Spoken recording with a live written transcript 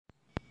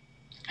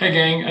Hey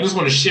gang, I just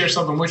want to share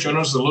something with you. I know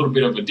it's a little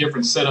bit of a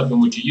different setup than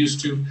what you're used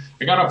to.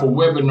 I got off a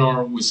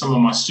webinar with some of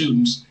my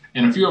students,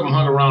 and a few of them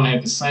hung around and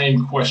had the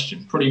same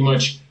question. Pretty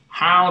much,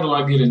 how do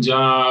I get a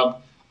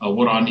job?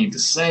 What do I need to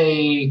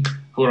say?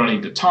 Who do I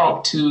need to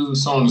talk to?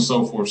 So on and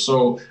so forth.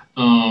 So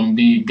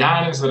the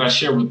guidance that I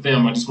share with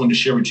them, I just wanted to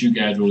share with you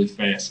guys really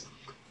fast.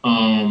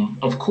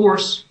 Of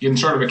course, getting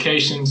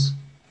certifications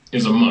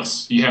is a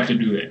must. You have to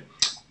do that.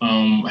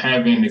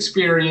 Having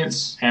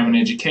experience, having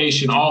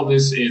education, all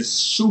this is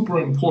super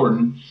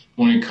important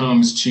when it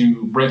comes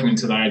to breaking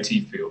into the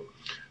IT field.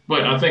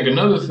 But I think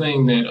another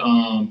thing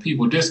that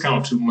people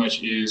discount too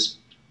much is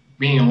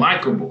being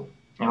likable,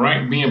 all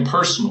right, being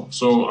personal.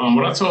 So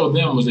what I told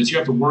them was that you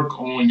have to work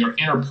on your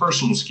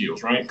interpersonal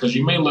skills, right? Because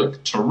you may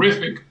look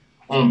terrific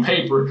on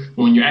paper,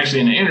 but when you're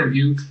actually in an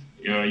interview,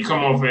 you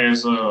come off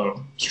as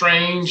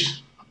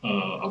strange,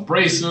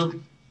 abrasive,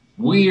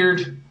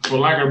 weird, for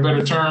lack of a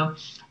better term.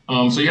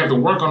 So you have to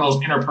work on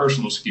those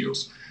interpersonal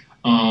skills.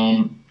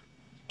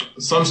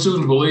 Some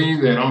students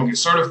believe that I'm gonna get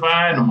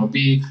certified, I'm gonna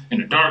be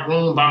in a dark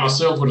room by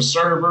myself with a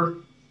server.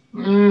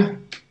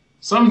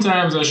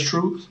 Sometimes that's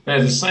true, but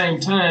at the same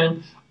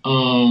time,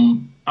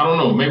 I don't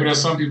know, maybe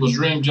that's some people's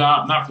dream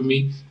job, not for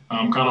me.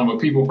 I'm kind of a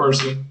people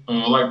person,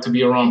 I like to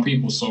be around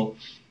people. So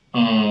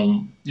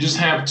you just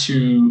have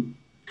to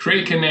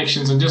create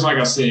connections, and just like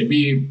I said,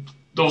 be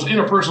those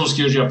interpersonal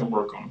skills you have to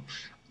work on.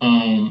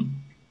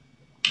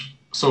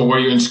 So while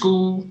you're in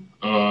school,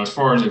 as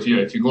far as if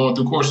you're going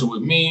through courses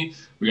with me,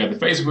 we got the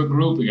Facebook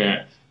group,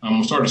 I'm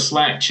gonna start a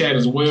Slack chat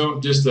as well,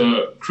 just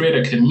to create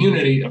a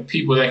community of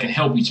people that can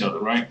help each other,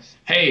 right?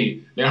 Hey,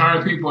 they're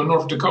hiring people in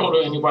North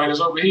Dakota, anybody that's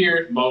over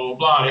here, blah, blah,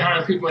 blah. They're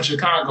hiring people in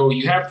Chicago.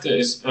 You have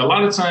to, a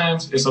lot of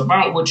times it's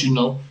about what you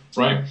know,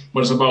 right?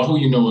 But it's about who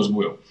you know as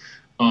well.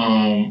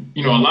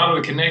 You know, a lot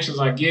of the connections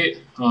I get,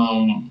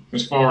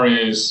 as far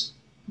as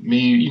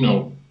me,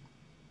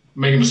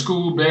 making the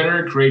school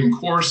better, creating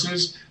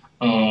courses,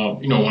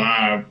 when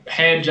I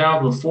had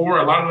jobs before,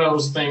 a lot of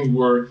those things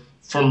were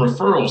from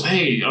referrals.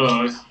 Hey,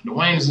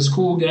 Dwayne is this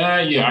cool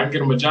guy. Yeah, I can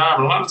get him a job.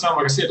 And a lot of times,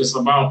 like I said, it's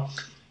about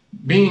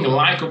being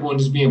likable and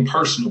just being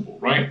personable,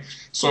 right?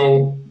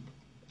 So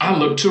I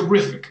look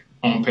terrific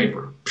on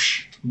paper.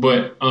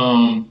 But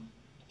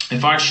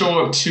if I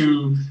show up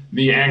to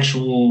the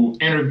actual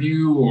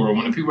interview, or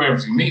when the people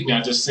actually meet me,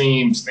 I just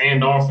seem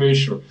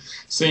standoffish or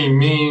seem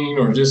mean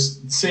or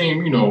just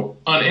seem,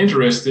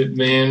 uninterested,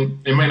 then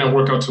it may not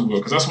work out too well.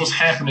 Because that's what's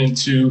happening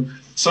to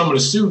some of the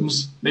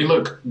students. They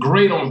look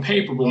great on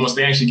paper, but once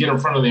they actually get in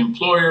front of the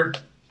employer,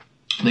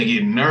 they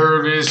get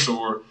nervous,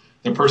 or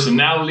their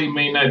personality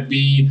may not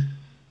be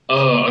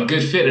a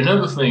good fit.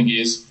 Another thing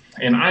is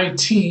in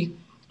IT,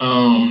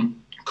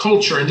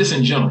 culture, and just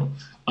in general,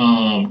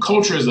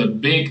 culture is a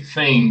big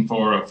thing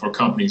for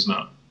companies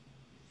now.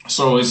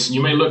 So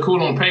you may look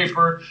cool on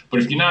paper,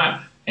 but if you're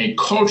not a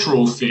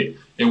cultural fit,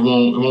 it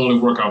won't really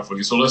work out for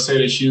you. So let's say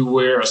that you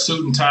wear a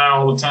suit and tie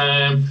all the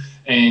time,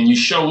 and you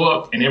show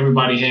up and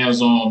everybody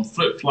has on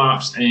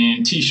flip-flops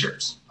and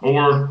t-shirts,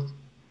 or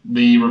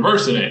the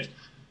reverse of that.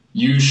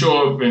 You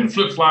show up in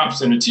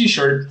flip-flops and a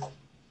t-shirt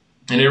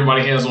and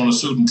everybody has on a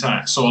suit and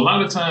tie. So a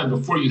lot of times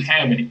before you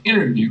have an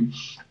interview,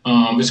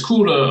 it's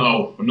cool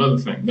to, another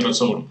thing that I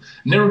told them,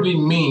 never be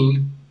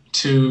mean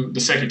to the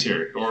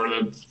secretary or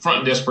the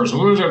front desk person.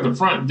 Whoever's at the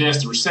front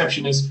desk, the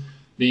receptionist,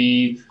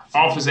 the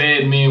office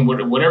admin,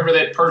 whatever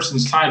that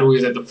person's title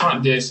is at the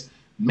front desk,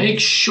 make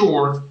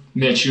sure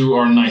that you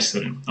are nice to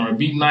them. All right,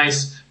 be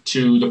nice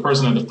to the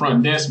person at the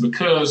front desk,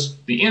 because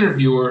the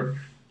interviewer,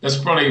 that's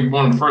probably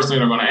one of the first things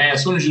they're going to ask.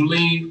 As soon as you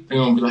leave, they're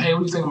going to be like, hey, what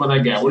do you think about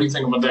that guy? What do you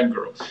think about that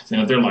girl?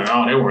 And if they're like,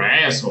 oh, they were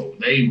an asshole,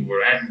 they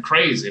were acting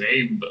crazy,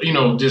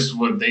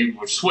 they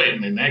were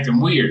sweating and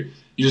acting weird.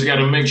 You just got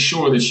to make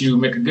sure that you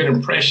make a good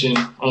impression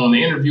on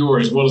the interviewer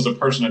as well as the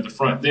person at the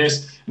front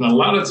desk. And a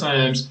lot of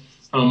times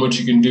what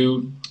you can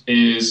do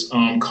is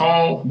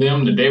call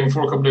them the day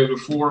before, a couple days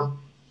before.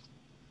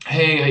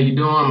 Hey, how you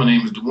doing? My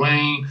name is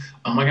Dwayne.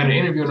 I got an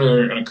interview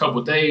in a couple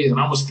of days, and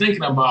I was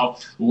thinking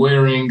about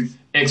wearing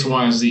X,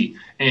 Y, Z.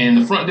 And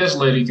the front desk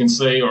lady can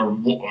say, or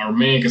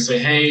man can say,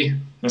 hey,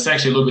 that's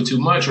actually a little bit too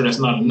much, or that's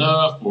not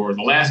enough, or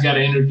the last guy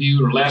to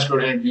interview, or last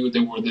girl to interview, they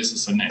wore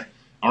this and that.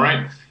 All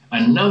right.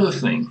 Another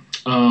thing,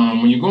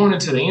 when you're going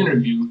into the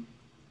interview,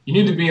 you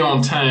need to be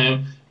on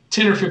time.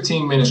 10 or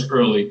 15 minutes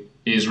early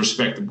is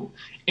respectable.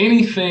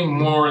 Anything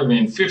more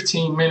than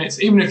 15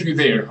 minutes, even if you're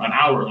there an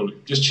hour early,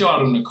 just chill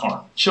out in the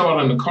car. Chill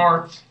out in the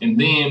car and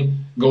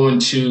then go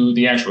into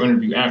the actual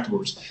interview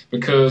afterwards.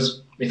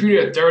 Because if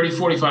you're at 30,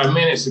 45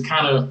 minutes,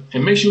 it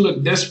makes you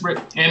look desperate,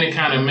 and it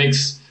kind of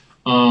makes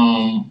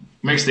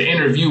the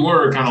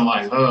interviewer kind of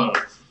like,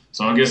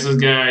 so I guess this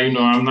guy,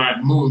 I'm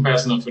not moving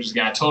fast enough for this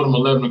guy. I told him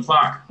 11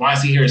 o'clock. Why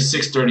is he here at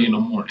 6:30 in the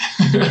morning?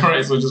 All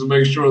right, so just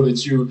make sure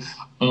that you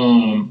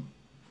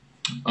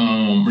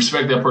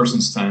respect that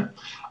person's time.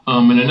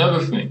 And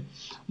another thing,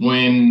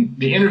 when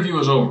the interview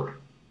is over,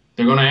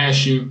 they're going to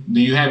ask you, do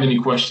you have any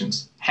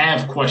questions?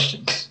 Have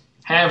questions.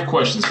 Have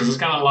questions, because it's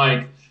kind of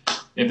like,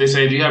 if they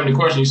say, do you have any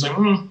questions? You say,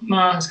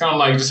 nah, it's kind of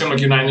like, it just seems like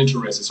you're not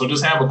interested. So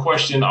just have a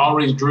question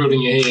already drilled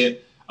in your head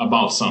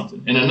about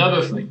something. And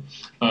another thing,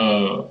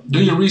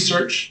 do your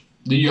research,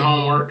 do your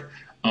homework.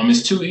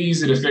 It's too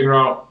easy to figure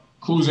out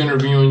who's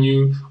interviewing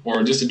you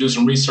or just to do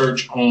some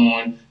research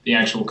on the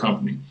actual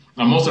company.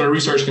 Most of the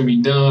research can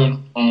be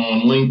done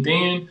on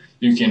LinkedIn.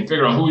 You can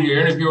figure out who your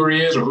interviewer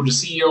is or who the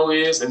CEO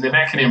is, and then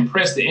that can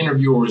impress the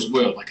interviewer as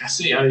well. Like I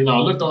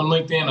looked on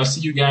LinkedIn, I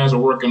see you guys are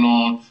working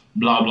on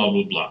blah, blah,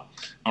 blah, blah.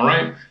 All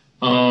right.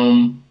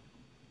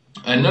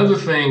 Another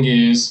thing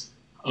is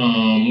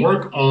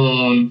work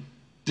on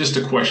just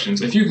the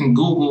questions. If you can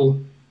Google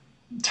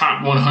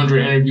top 100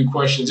 interview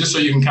questions, just so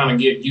you can kind of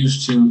get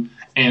used to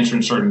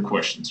answering certain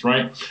questions,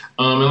 right?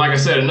 And like I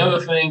said, another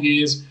thing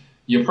is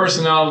your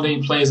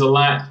personality plays a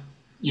lot,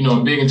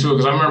 big into it.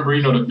 Because I remember,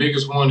 the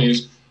biggest one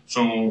is,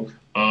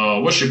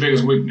 what's your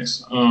biggest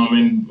weakness?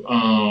 And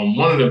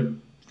one of the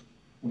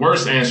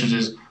worst answers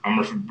is, I'm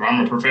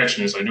a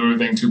perfectionist. I do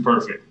everything too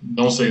perfect.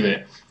 Don't say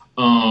that.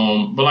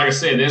 But like I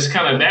said,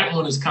 that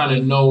one is kind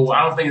of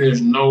I don't think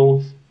there's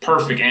no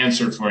perfect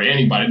answer for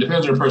anybody. It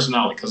depends on your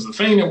personality. Because the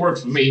thing that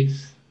works for me,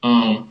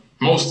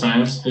 most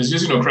times, is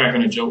just,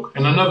 cracking a joke.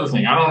 And another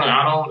thing, I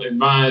don't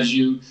advise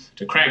you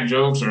to crack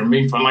jokes or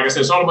make fun. Like I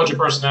said, it's all about your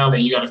personality,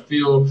 and you got to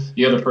feel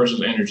the other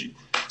person's energy.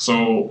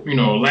 So,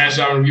 last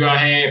job interview I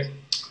had,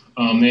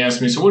 they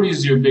asked me, so what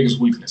is your biggest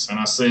weakness? And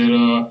I said,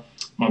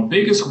 my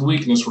biggest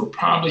weakness would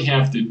probably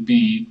have to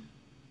be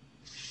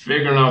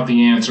figuring out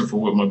the answer for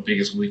what my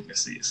biggest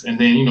weakness is. And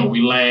then,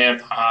 we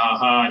laughed, ha,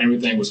 ha, and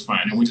everything was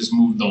fine. And we just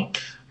moved on.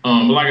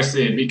 But like I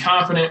said, be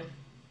confident,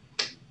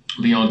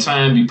 be on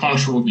time, be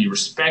punctual, be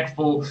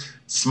respectful,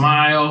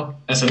 smile.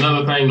 That's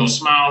another thing. No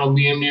smile will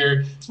be in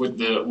there with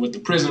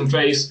the prison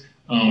face.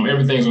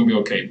 Everything's going to be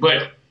okay.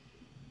 But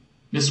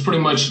this is pretty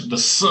much the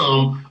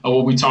sum of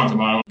what we talked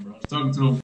about.